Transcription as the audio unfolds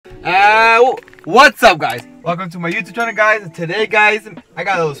What's up, guys? Welcome to my YouTube channel, guys. Today, guys, I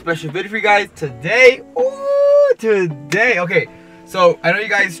got a little special video for you guys. Today, okay. So I know you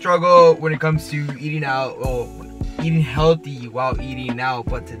guys struggle when it comes to eating out or eating healthy while eating out,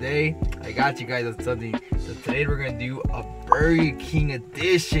 but today I got you guys on something. So today we're gonna do a Burger King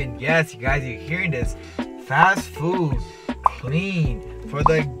edition. Yes, you guys, you're hearing this. Fast food, clean, for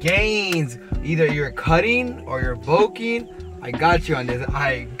the gains. Either you're cutting or you're bulking. I got you on this.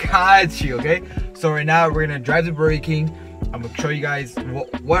 I got you, okay? So right now we're gonna drive to Burger King. I'm gonna show you guys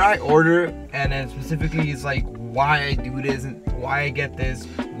what I order, and then specifically it's like why I do this and why I get this,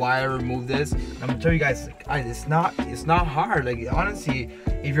 why I remove this. I'm gonna tell you guys, guys, it's not hard. Like honestly,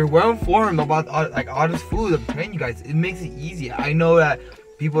 if you're well informed about all this food, I'm telling you guys, it makes it easy. I know that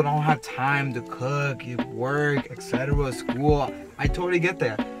people don't have time to cook, work, etc., school. I totally get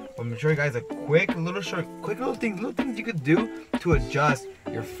that. I'm gonna show you guys a quick little things you could do to adjust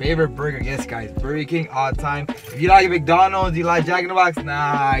your favorite burger. Yes, guys, Burger King all the time. If you like McDonald's, you like Jack in the Box,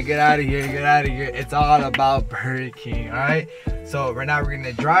 nah, get out of here, get out of here. It's all about Burger King, all right? So right now we're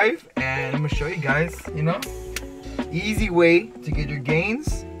gonna drive, and I'm gonna show you guys, you know, easy way to get your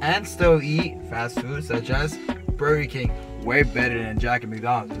gains and still eat fast food such as Burger King. Way better than Jack and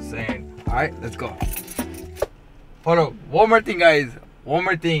McDonald's, just saying. All right, let's go. Hold on, one more thing, guys. One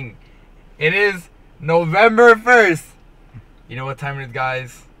more thing. It is November 1st. You know what time it is,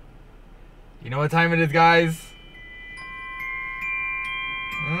 guys? You know what time it is, guys?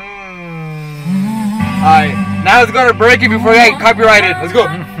 Alright, now let's go to Burger King before I get copyrighted. Let's go.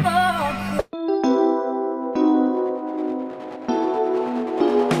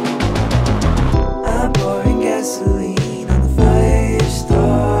 I'm pouring gasoline on the fire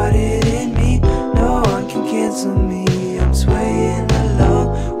started in me. No one can cancel me. I'm swaying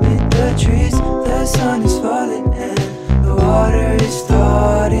along with the trees. The sun is falling and the water is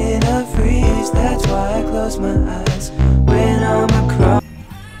starting to freeze. That's why I close my eyes when I'm across.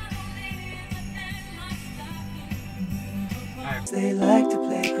 They like to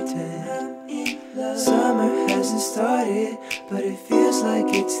play pretend. Summer hasn't started, but it feels like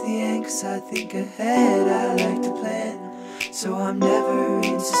it's the end. Cause I think ahead, I like to plan, so I'm never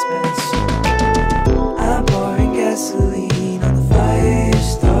in suspense. I'm pouring gasoline on the fire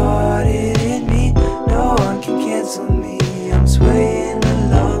started in me. No one can cancel me. I'm swaying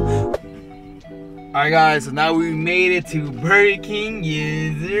along. Alright, guys, so now we made it to Burger King.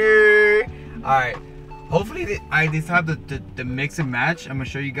 Yes, sir. Alright, hopefully I decide the mix and match. I'm gonna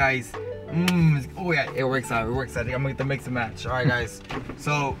show you guys. Oh yeah, it works out. It works out. I'm gonna get the mix and match. Alright, guys,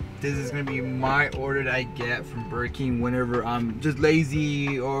 so this is gonna be my order that I get from Burger King whenever I'm just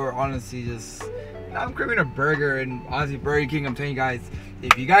lazy or honestly just I'm craving a burger. And honestly, Burger King, I'm telling you guys,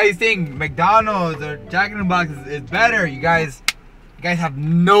 if you guys think McDonald's or Jack in the Box is better, you guys have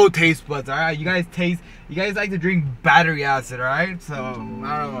no taste buds. All right, you guys like to drink battery acid. All right, so I don't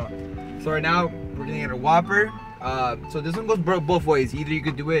know. So right now we're gonna get a Whopper. So this one goes both ways. Either you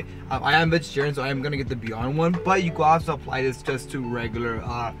could do it. I am vegetarian, so I am gonna get the Beyond one, but you could also apply this just to the regular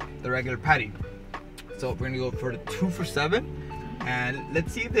patty. So we're gonna go for the 2 for $7, and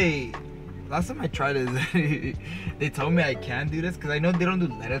let's see if they. Last time I tried it, they told me I can't do this because I know they don't do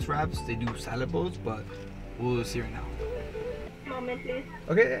lettuce wraps, they do salad bowls, but we'll see right now. Moment, please.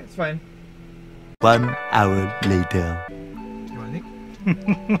 Okay, it's fine. 1 hour later. You want anything? Thank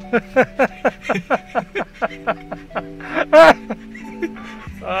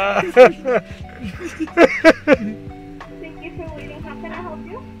you for waiting. How can I help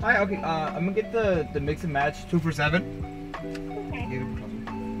you? Hi, okay, I'm gonna get the mix and match 2 for $7. Okay.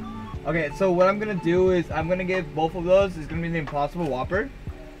 Okay, so what I'm gonna do is I'm gonna get both of those. It's gonna be the Impossible Whopper.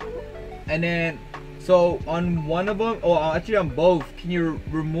 And then, so on one of them, or actually on both, can you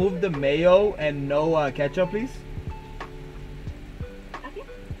remove the mayo and no ketchup, please? Okay.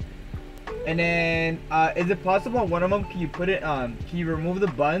 And then, is it possible on one of them, can you put it, can you remove the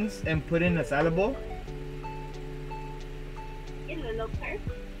buns and put it in a salad bowl? In the low carb.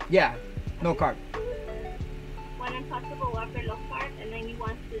 Yeah, no carb. One Impossible Whopper low carb, and then you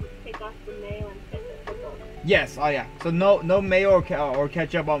want to take off the mayo and ketchup for both. Yes, oh yeah. So no mayo or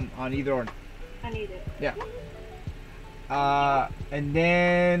ketchup on either one. On either. Yeah. And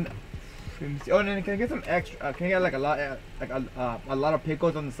then, oh, and then can I get some extra? Can I get like a lot of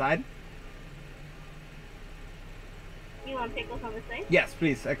pickles on the side? You want pickles on the side? Yes,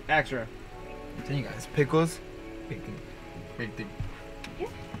 please, extra. I'm telling you guys, pickles, big thing, big thing.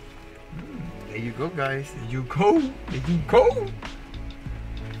 Yeah. There you go, guys. There you go. There you go.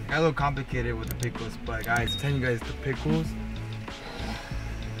 Got a little complicated with the pickles, but guys, I'm telling you guys, the pickles.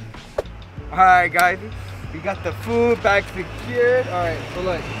 Alright, guys. We got the food back secured. All right, so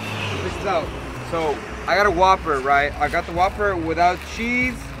look, check this out. So I got a Whopper, right? I got the Whopper without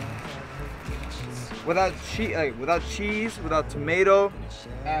cheese, without tomato,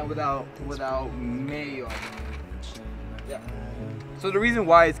 and without mayo. Yeah. So the reason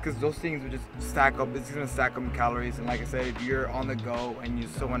why is because those things would just stack up. It's gonna stack up in calories. And like I said, if you're on the go and you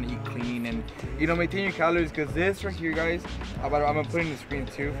still want to eat clean and you know maintain your calories, because this right here, guys, I'm gonna put in the screen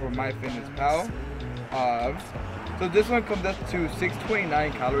too for MyFitnessPal. So this one comes up to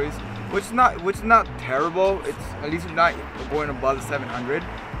 629 calories, which is not terrible. It's at least not going above 700.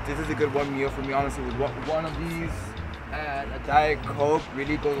 This is a good one meal for me, honestly. With one of these and a Diet Coke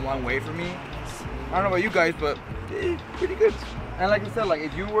really goes a long way for me. I don't know about you guys, but pretty good. And like I said, like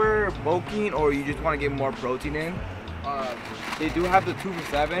if you were bulking or you just want to get more protein in, they do have the 2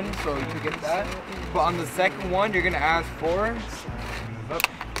 for $7, so you can get that. But on the second one, you're gonna ask for.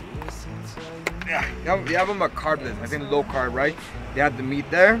 Yeah, you have them a carbless. I think low carb, right? They have the meat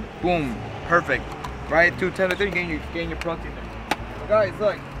there. Boom, perfect. Right, 210 you're getting your protein there. But guys,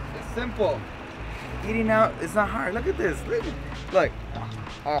 look, it's simple. Eating out, it's not hard. Look at this. Look.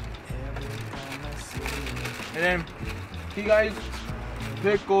 And then, see guys,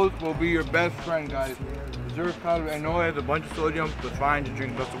 pickles will be your best friend, guys. 0 calories. I know it has a bunch of sodium, but fine. Just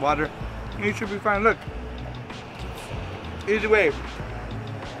drink lots of water, and you should be fine. Look, easy way.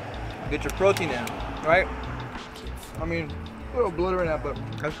 Get your protein in, right? I mean, a little blood right now, but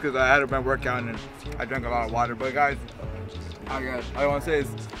that's because I had my workout and I drank a lot of water. But guys, all I want to say is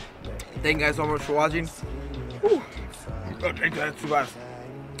thank you guys so much for watching. Whew. That's too fast.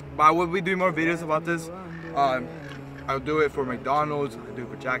 But I will be doing more videos about this. I'll do it for McDonald's. I'll do it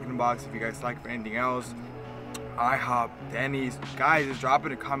for Jack in the Box. If you guys like for anything else, IHOP, Denny's, guys, just drop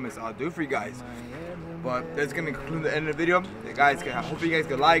in the comments. I'll do it for you guys. But that's gonna conclude the end of the video. Guys, hopefully you guys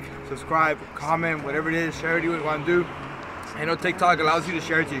can like, subscribe, comment, whatever it is, share it, do what you want to do. I know TikTok allows you to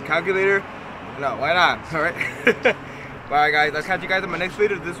share it to your calculator. No, why not? All right. Alright guys, I'll catch you guys in my next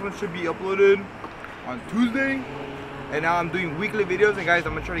video. This one should be uploaded on Tuesday. And now I'm doing weekly videos, and guys,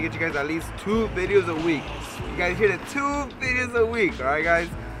 I'm gonna try to get you guys at least 2 videos a week. You guys hear that? 2 videos a week. Alright guys,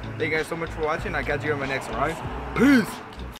 thank you guys so much for watching. I'll catch you on my next one. Alright, peace.